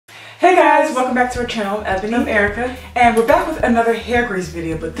guys, welcome back to our channel. Ebony. I'm Erica, and we're back with another hair grease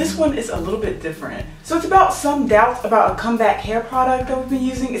video, but this one is a little bit different. So it's about some doubts about a comeback hair product that we've been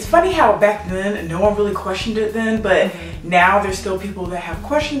using. It's funny how back then no one really questioned it then, but now there's still people that have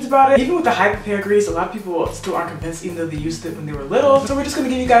questions about it. Even with the hype of hair grease, a lot of people still aren't convinced even though they used it when they were little. So we're just going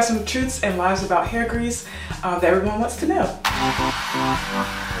to give you guys some truths and lies about hair grease that everyone wants to know.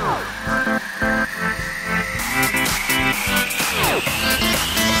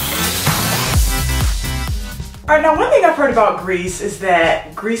 Alright, now one thing I've heard about grease is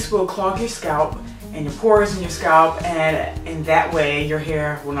that grease will clog your scalp and your pores in your scalp, and in that way your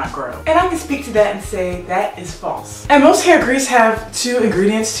hair will not grow. And I can speak to that and say that is false. And most hair grease have two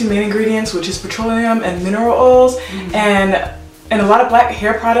main ingredients, which is petroleum and mineral oils. And a lot of black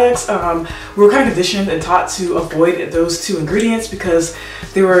hair products, we were kind of conditioned and taught to avoid those two ingredients because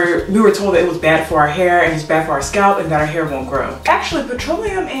we were told that it was bad for our hair and it's bad for our scalp and that our hair won't grow. Actually,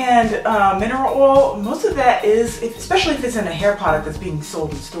 petroleum and mineral oil, most of that is, especially if it's in a hair product that's being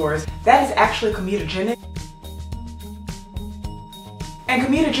sold in stores, that is actually comedogenic. And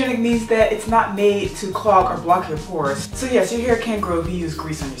comedogenic means that it's not made to clog or block your pores. So yes, your hair can grow if you use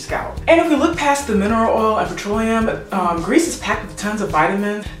grease on your scalp. And if we look past the mineral oil and petroleum, grease is packed with tons of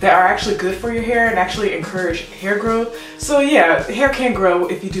vitamins that are actually good for your hair and actually encourage hair growth. So yeah, hair can grow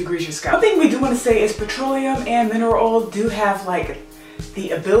if you do grease your scalp. One thing we do want to say is petroleum and mineral oil do have like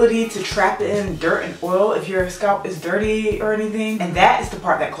the ability to trap in dirt and oil if your scalp is dirty or anything, and that is the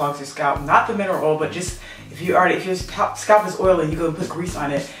part that clogs your scalp, not the mineral oil, but just if your scalp is oily and you go and put grease on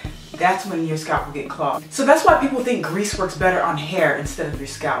it, that's when your scalp will get clogged. So that's why people think grease works better on hair instead of your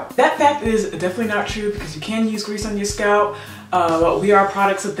scalp. That fact is definitely not true because you can use grease on your scalp. We are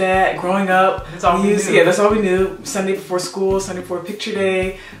products of that. Growing up, that's all we knew. Yeah, that's all we knew. Sunday before school, Sunday before picture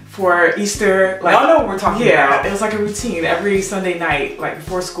day, for Easter. Like, y'all know what we're talking about. It was like a routine every Sunday night, like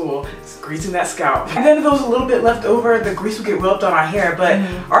before school, greasing that scalp. And then if there was a little bit left over, the grease would get rubbed on our hair, but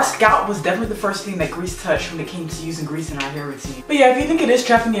our scalp was definitely the first thing that grease touched when it came to using grease in our hair routine. But yeah, if you think it is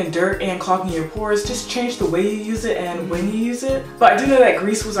trapping in dirt and clogging your pores, just change the way you use it and when you use it. But I do know that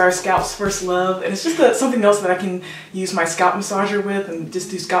grease was our scalp's first love, and it's just something else that I can use my scalp massager with and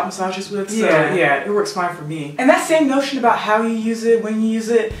just do scalp massages with. So yeah, it works fine for me. And that same notion about how you use it, when you use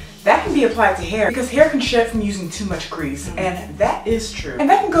it, that can be applied to hair because hair can shed from using too much grease, and that is true. And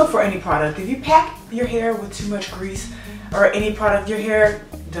that can go for any product. If you pack your hair with too much grease or any product, your hair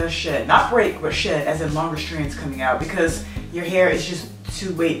does shed. Not break, but shed, as in longer strands coming out because your hair is just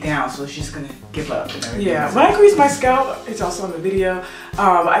too weighed down, so it's just gonna give up and everything. Yeah, when I grease my scalp, it's also in the video,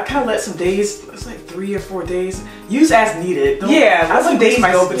 I kind of let some days, it's like 3 or 4 days, use as needed. I let days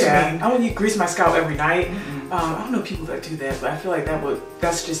go between. I wouldn't grease my scalp every night. I don't know people that do that, but I feel like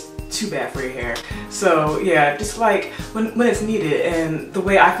that's just too bad for your hair. So yeah, just like when it's needed. And the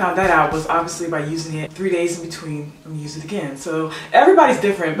way I found that out was obviously by using it 3 days in between and use it again. So everybody's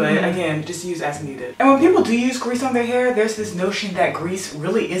different, but again, just use as needed. And when people do use grease on their hair, there's this notion that grease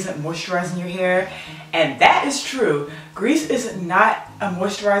really isn't moisturizing your hair, and that is true. Grease is not a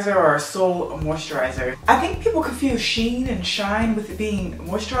moisturizer or a sole moisturizer. I think people confuse sheen and shine with it being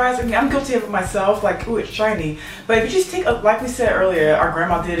moisturized. I mean, I'm guilty of it myself, like, ooh, it's shiny. But if you just take, like we said earlier, our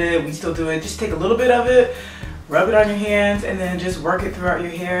grandma did it, we still do it, just take a little bit of it, rub it on your hands, and then just work it throughout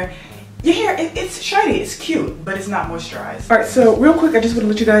your hair. Your hair, it's shiny, it's cute, but it's not moisturized. All right, so real quick, I just want to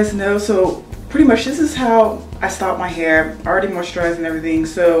let you guys know, so pretty much this is how I style my hair, already moisturized and everything.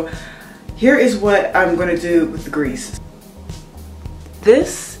 So here is what I'm gonna do with the grease.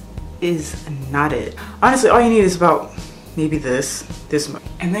 This is not it. Honestly, all you need is about maybe this much.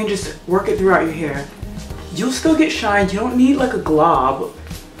 And then just work it throughout your hair. You'll still get shine. You don't need like a glob,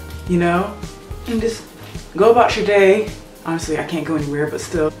 you know? And just go about your day. Honestly, I can't go anywhere, but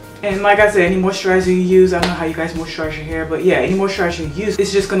still. And like I said, any moisturizer you use, I don't know how you guys moisturize your hair, but yeah, any moisturizer you use,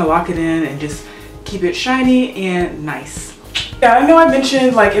 it's just gonna lock it in and just keep it shiny and nice. Yeah, I know I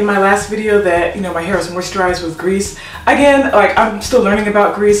mentioned like in my last video that, you know, my hair is moisturized with grease. Again, like I'm still learning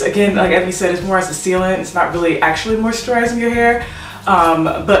about grease. Again, like Ebony said, it's more as a sealant. It's not really actually moisturizing your hair.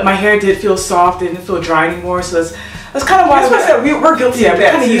 But my hair did feel soft. It didn't feel dry anymore. So that's kind of why I said we're guilty of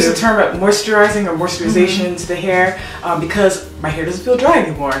that. We kind of use the term moisturizing or moisturization to the hair because my hair doesn't feel dry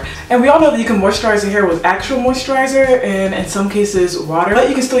anymore. And we all know that you can moisturize your hair with actual moisturizer and in some cases water, but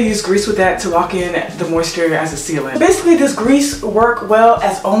you can still use grease with that to lock in the moisture as a sealant. Basically, does grease work well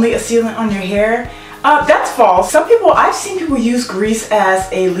as only a sealant on your hair? That's false. I've seen people use grease as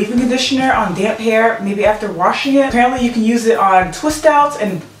a leave-in conditioner on damp hair, maybe after washing it. Apparently you can use it on twist outs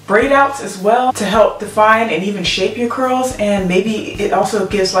and braid outs as well to help define and even shape your curls, and maybe it also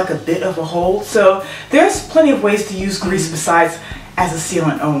gives like a bit of a hold. So there's plenty of ways to use grease besides as a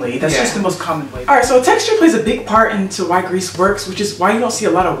sealant only. That's just the most common way. Alright, so texture plays a big part into why grease works, which is why you don't see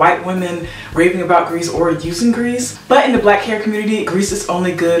a lot of white women raving about grease or using grease. But in the black hair community, grease is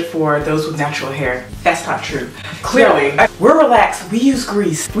only good for those with natural hair. That's not true. Clearly. We're relaxed. We use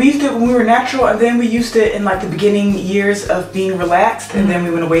grease. We used it when we were natural, and then we used it in like the beginning years of being relaxed, and then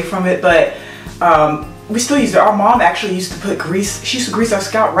we went away from it. But we still use it. Our mom actually used to put grease. She used to grease our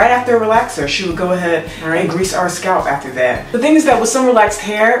scalp right after a relaxer. She would go ahead and grease our scalp after that. The thing is that with some relaxed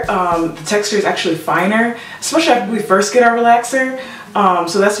hair, the texture is actually finer, especially after we first get our relaxer.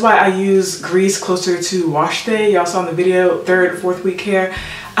 So that's why I use grease closer to wash day. Y'all saw in the video, 3rd, 4th week hair.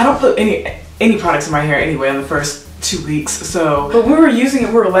 I don't put any products in my hair anyway in the first 2 weeks. So, but when we were using it,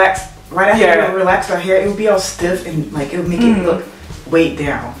 we were relaxed. Right after we relaxed our hair, it would be all stiff and like it would make it look weighed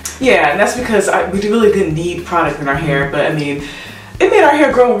down. Yeah, and that's because we really didn't need product in our hair, but I mean, it made our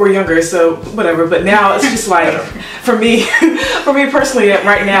hair grow when we were younger, so whatever. But now it's just like, for me personally,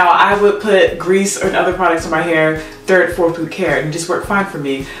 right now, I would put grease or other products in my hair 3rd, 4th week hair, and it just worked fine for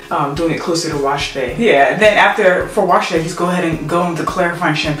me, doing it closer to wash day. Yeah, and then for wash day, just go ahead and go into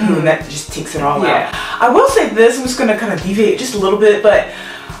clarifying shampoo, and that just takes it all out. I will say this, I'm just gonna kind of deviate just a little bit, but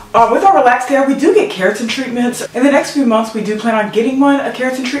with our relaxed hair, we do get keratin treatments. In the next few months, we do plan on getting a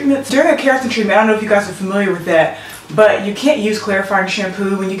keratin treatment. During a keratin treatment, I don't know if you guys are familiar with that, but you can't use clarifying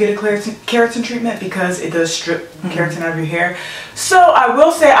shampoo when you get a keratin treatment because it does strip keratin out of your hair. So I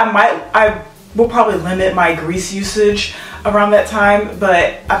will say I will probably limit my grease usage around that time,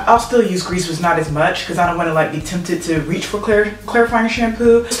 but I'll still use grease, but not as much because I don't want to like be tempted to reach for clarifying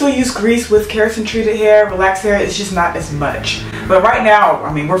shampoo. Still use grease with keratin treated hair, relaxed hair, it's just not as much. But right now,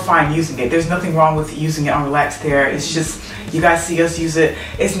 I mean, we're fine using it. There's nothing wrong with using it on relaxed hair. It's just, you guys see us use it.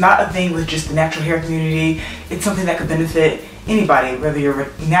 It's not a thing with just the natural hair community. It's something that could benefit anybody, whether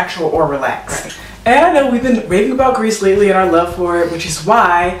you're natural or relaxed. Right. And I know we've been raving about grease lately and our love for it, which is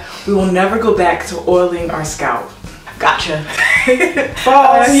why we will never go back to oiling our scalp. Gotcha.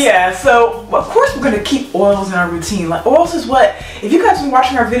 Yeah, so of course we're gonna keep oils in our routine. Like oils is what, if you guys have been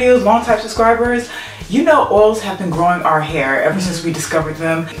watching our videos, long-time subscribers, you know oils have been growing our hair ever since we discovered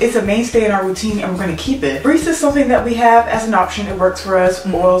them. It's a mainstay in our routine and we're gonna keep it. Grease is something that we have as an option. It works for us.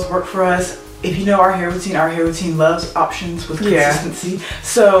 Oils work for us. If you know our hair routine loves options with consistency.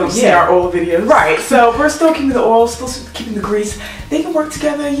 So our oil videos. Right, so we're still keeping the oil, still keeping the grease. They can work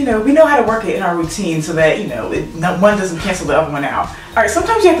together, you know, we know how to work it in our routine so that, you know, one doesn't cancel the other one out. Alright,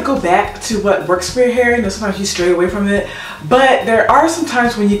 sometimes you have to go back to what works for your hair, you know, sometimes you stray away from it. But there are some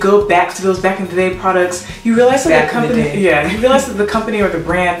times when you go back to those back in the day products, you realize that you realize that the company or the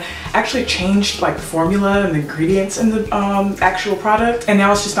brand actually changed like the formula and the ingredients in the actual product, and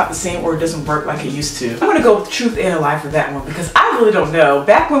now it's just not the same or it doesn't work like it used to. I'm gonna go with truth and a lie for that one because I really don't know.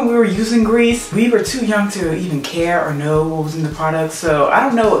 Back when we were using grease, we were too young to even care or know what was in the product, so I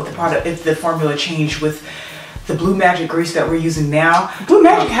don't know if the formula changed with the Blue Magic grease that we're using now. Blue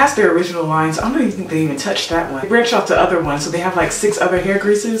Magic has their original lines. I don't even think they even touched that one. They branched off to other ones, so they have like 6 other hair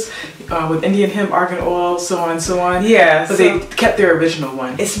greases with Indian hemp, argan oil, so on and so on. Yeah, but they kept their original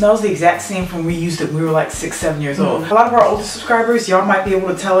one. It smells the exact same from when we used it when we were like 6, 7 years old. A lot of our older subscribers, y'all might be able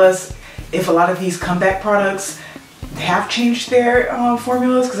to tell us if a lot of these comeback products have changed their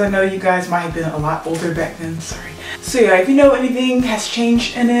formulas, because I know you guys might have been a lot older back then. Sorry. So yeah, if you know anything has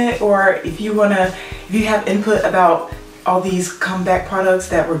changed in it, or if you have input about all these comeback products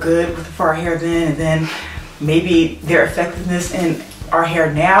that were good for our hair then, and then maybe their effectiveness in our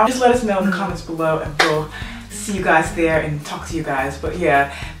hair now, just let us know in the comments below and we'll see you guys there and talk to you guys. But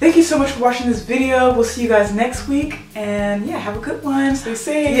yeah, thank you so much for watching this video. We'll see you guys next week, and yeah, have a good one. Stay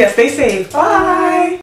safe. Yeah, stay safe. Bye.